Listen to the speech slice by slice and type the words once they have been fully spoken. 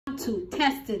2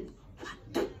 tested.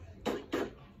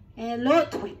 Hello.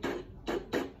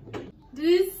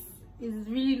 This is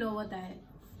really not what I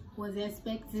was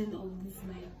expecting of this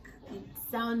mic. It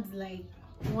sounds like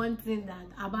one thing that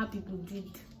ABBA people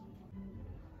did.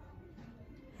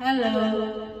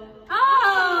 Hello.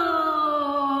 Oh,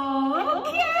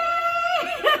 okay.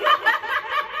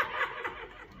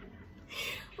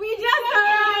 We just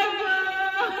arrived.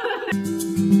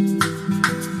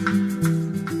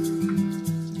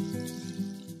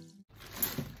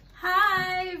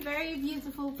 Hi, very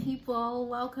beautiful people.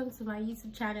 Welcome to my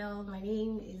YouTube channel. My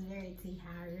name is Verity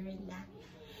Haruna.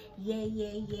 Yeah,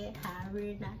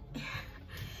 Haruna.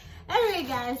 Anyway,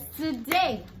 guys,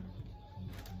 today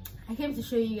I came to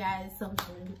show you guys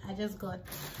something I just got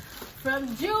from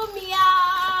Jumia.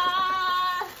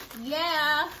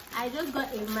 Yeah, I just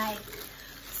got a mic.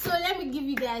 So let me give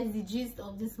you guys the gist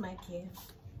of this mic here.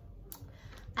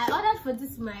 I ordered for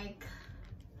this mic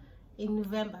in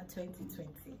November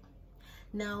 2020.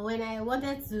 Now, when I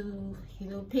wanted to,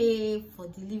 pay for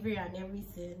delivery and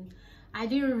everything, I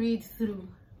didn't read through.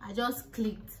 I just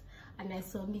clicked and I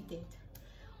submitted.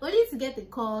 Only to get a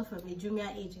call from a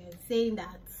Jumia agent saying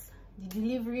that the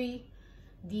delivery,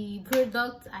 the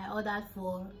product I ordered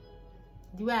for,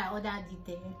 the way I ordered it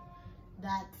there,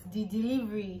 that the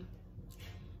delivery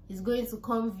is going to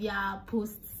come via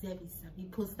postal service.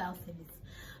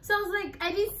 So I was like,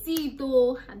 I didn't see it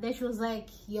though. And then she was like,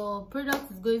 your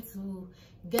product is going to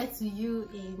get to you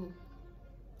in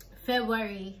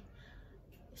February,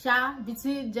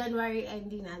 between January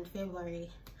ending and February.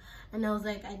 And I was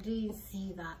like, I didn't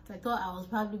see that. I thought I was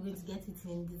probably going to get it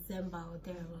in December or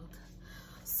thereabout.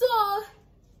 So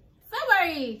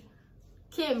February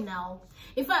came now.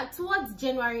 In fact, towards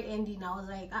January ending, I was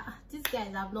like, these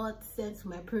guys have not sent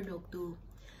my product though.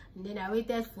 And then I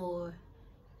waited for,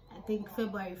 I think,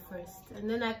 February 1st. And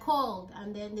then I called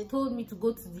and then they told me to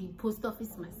go to the post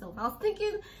office myself. I was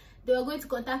thinking they were going to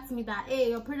contact me that, hey,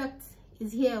 your product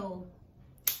is here.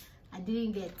 I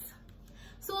didn't get.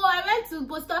 So I went to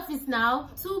post office now.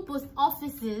 2 post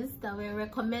offices that were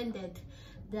recommended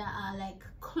that are like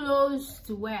close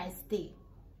to where I stay.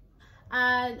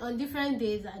 And on different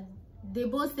days, they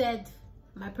both said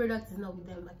my product is not with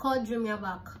them. I called Jumia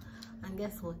back and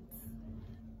guess what?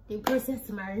 They processed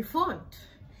my refund.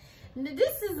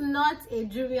 This is not a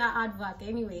Jumia advert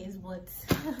anyways, but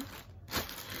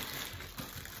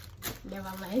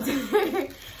never mind.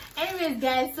 Anyways,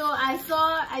 guys, so I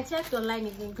checked online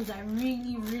again because I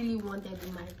really wanted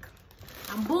the mic.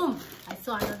 And boom, I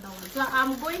saw another one. So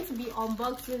I'm going to be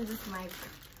unboxing this mic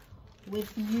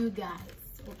with you guys,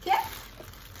 okay?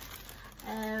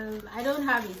 I don't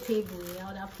have a table here. I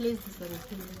would have placed this on the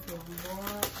table to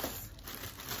unbox.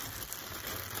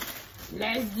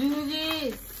 Let's do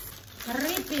this.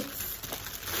 Rip it.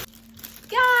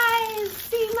 Guys,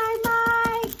 see my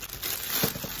mic.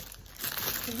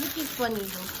 This is funny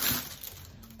though.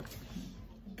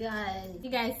 Guys, you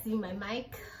guys see my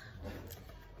mic?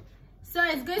 So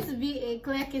it's going to be a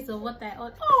clear case of what I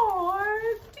ordered. Oh,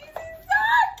 this is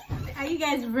so cute. Are you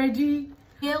guys ready?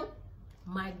 Oh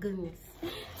my goodness.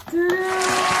 Thank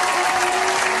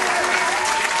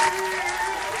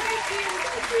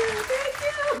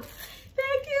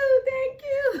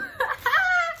you.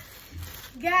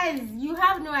 Guys, you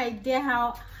have no idea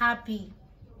how happy.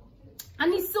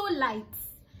 And it's so light.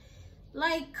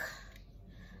 Like,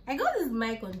 I got this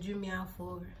mic on Jumia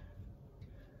for,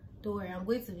 don't worry, I'm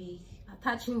going to be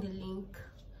attaching the link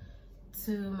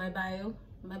to my bio,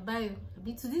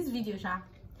 to this video,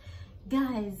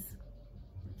 guys.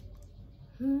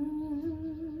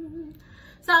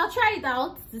 So I'll try it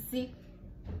out to see.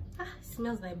 It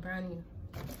smells like brand new.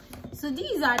 So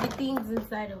these are the things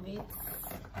inside of it.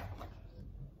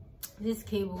 These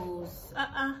cables.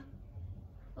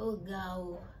 Oh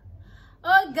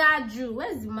god, Drew,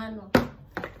 where's the manual?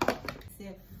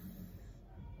 Safe.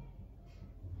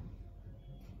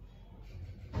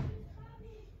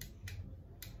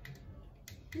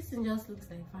 This thing just looks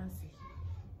like fancy.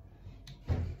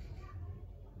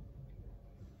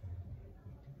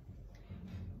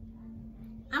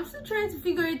 I'm still trying to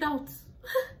figure it out.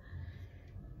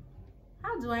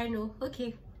 How do I know?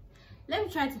 Okay, let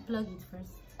me try to plug it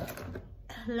first.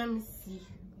 Let me see.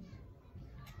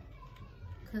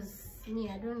 Because me,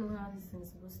 I don't know how this thing is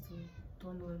supposed to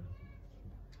turn on.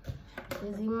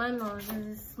 There's a manual,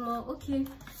 there's a small, okay.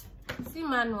 See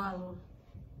manual.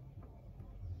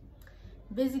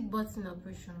 Basic button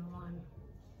operation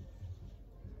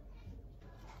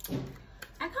 1.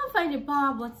 I can't find the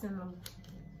power button on.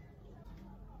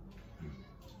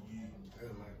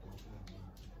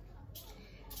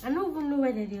 I don't even know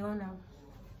whether they are now.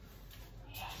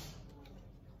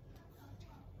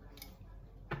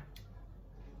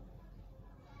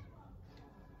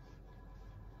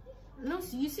 No,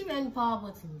 you see any power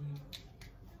button here?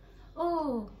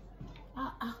 Oh.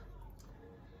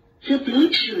 The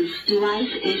Bluetooth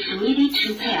device is ready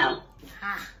to pair.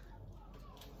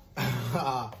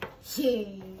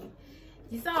 Shit.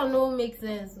 The sound don't make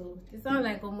sense. So it sounds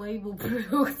like a Moibo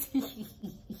product.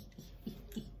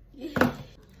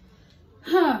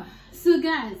 So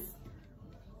guys,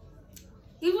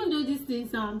 even though this thing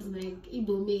sounds like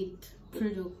Igbo made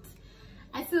product,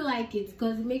 I still like it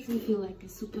because it makes me feel like a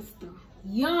superstar.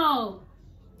 Yo!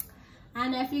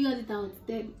 And I figured it out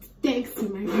thanks to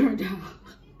my brother.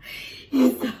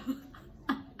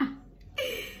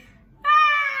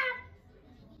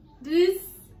 This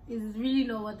is really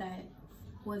not what I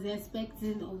was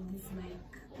expecting of this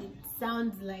mic. It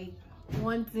sounds like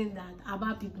one thing that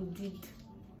Aba people did.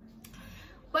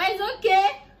 But it's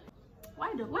okay.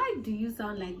 Why do you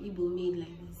sound like Igbo made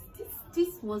like this?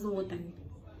 This wasn't what I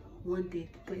wanted,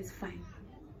 but it's fine.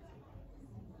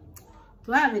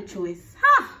 Do I have a choice?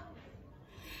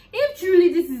 If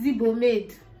truly this is Igbo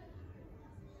made,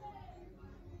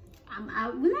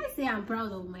 will I say I'm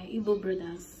proud of my Igbo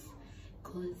brothers?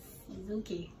 Cause it's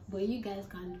okay, but you guys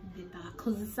can do better.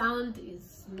 Cause the sound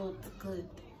is not good.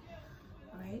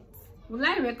 Alright. Would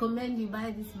I recommend you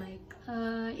buy this mic?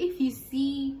 If you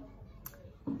see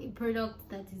a product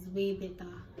that is way better,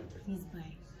 please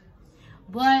buy.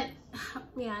 But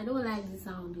yeah, I don't like the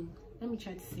sound though. Let me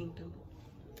try to sing though.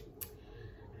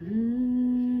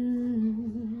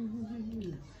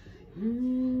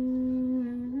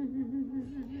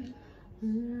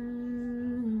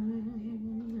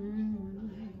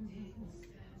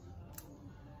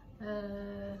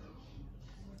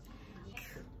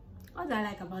 What do I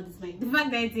like about this mic? The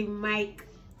fact that it's a mic,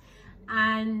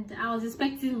 and I was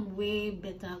expecting way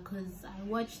better because I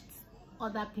watched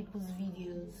other people's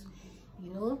videos.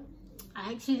 You know,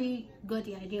 I actually got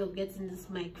the idea of getting this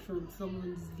mic from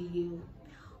someone's video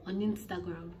on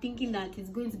Instagram, thinking that it's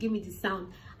going to give me the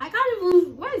sound. I can't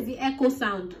even. Where is the echo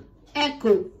sound?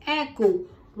 Echo.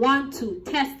 1 2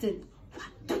 testing.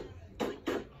 1 2 3.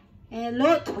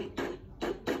 Hello.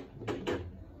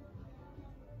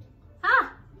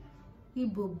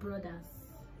 Igbo brothers.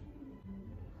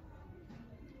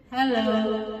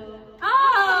 Hello.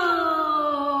 Oh,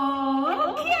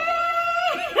 okay.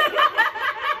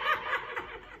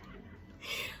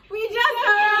 We just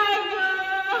arrived.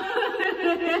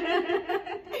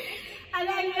 And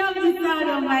I love the sound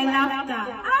of my laughter.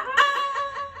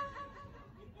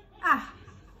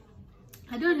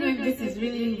 I don't know if this is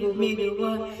really Igbo made or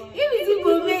what. If it's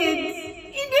Igbo made,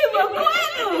 it's Igbo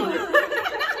Kwano.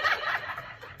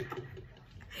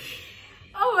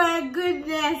 Oh my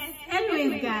goodness.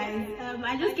 Anyways guys,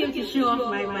 I just came to show off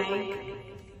my mic,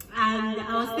 and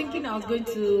I was thinking I was going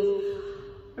to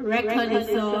record a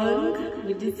song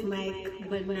with this mic,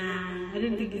 but nah, I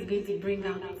don't think it's going to bring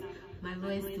out my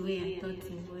voice the way I thought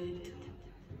it would.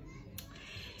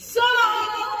 So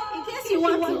in case you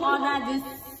want to order this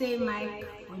same mic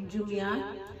on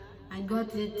Jumia, I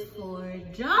got it for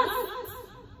just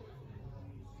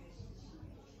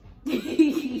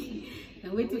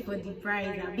I'm waiting for the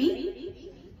price, Abby.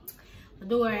 But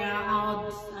don't worry, I'll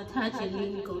attach a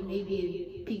link or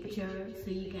maybe a picture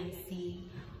so you guys see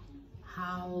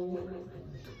how what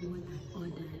I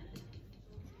ordered.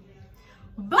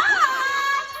 But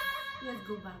let's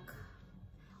go back.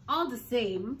 All the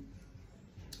same,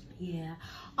 yeah,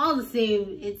 all the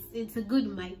same, it's a good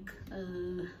mic.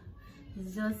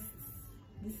 It's just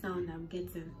the sound I'm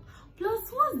getting.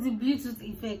 Plus, what's the Bluetooth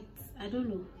effect? I don't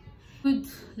know. Would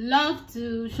love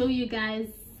to show you guys,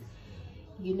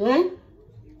 you know,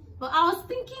 but I was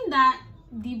thinking that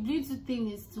the Bluetooth thing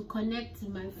is to connect to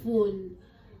my phone,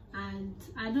 and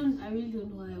I really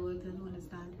don't know how it works. I don't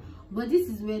understand, but this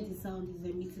is where the sound is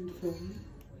emitting from.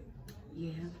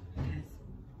 Yeah, guys,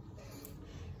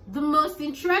 the most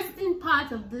interesting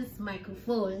part of this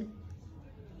microphone,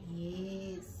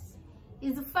 yes,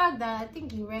 is the fact that I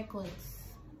think it records.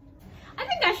 I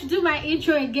think I should do my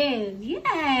intro again.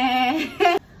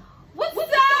 Yeah.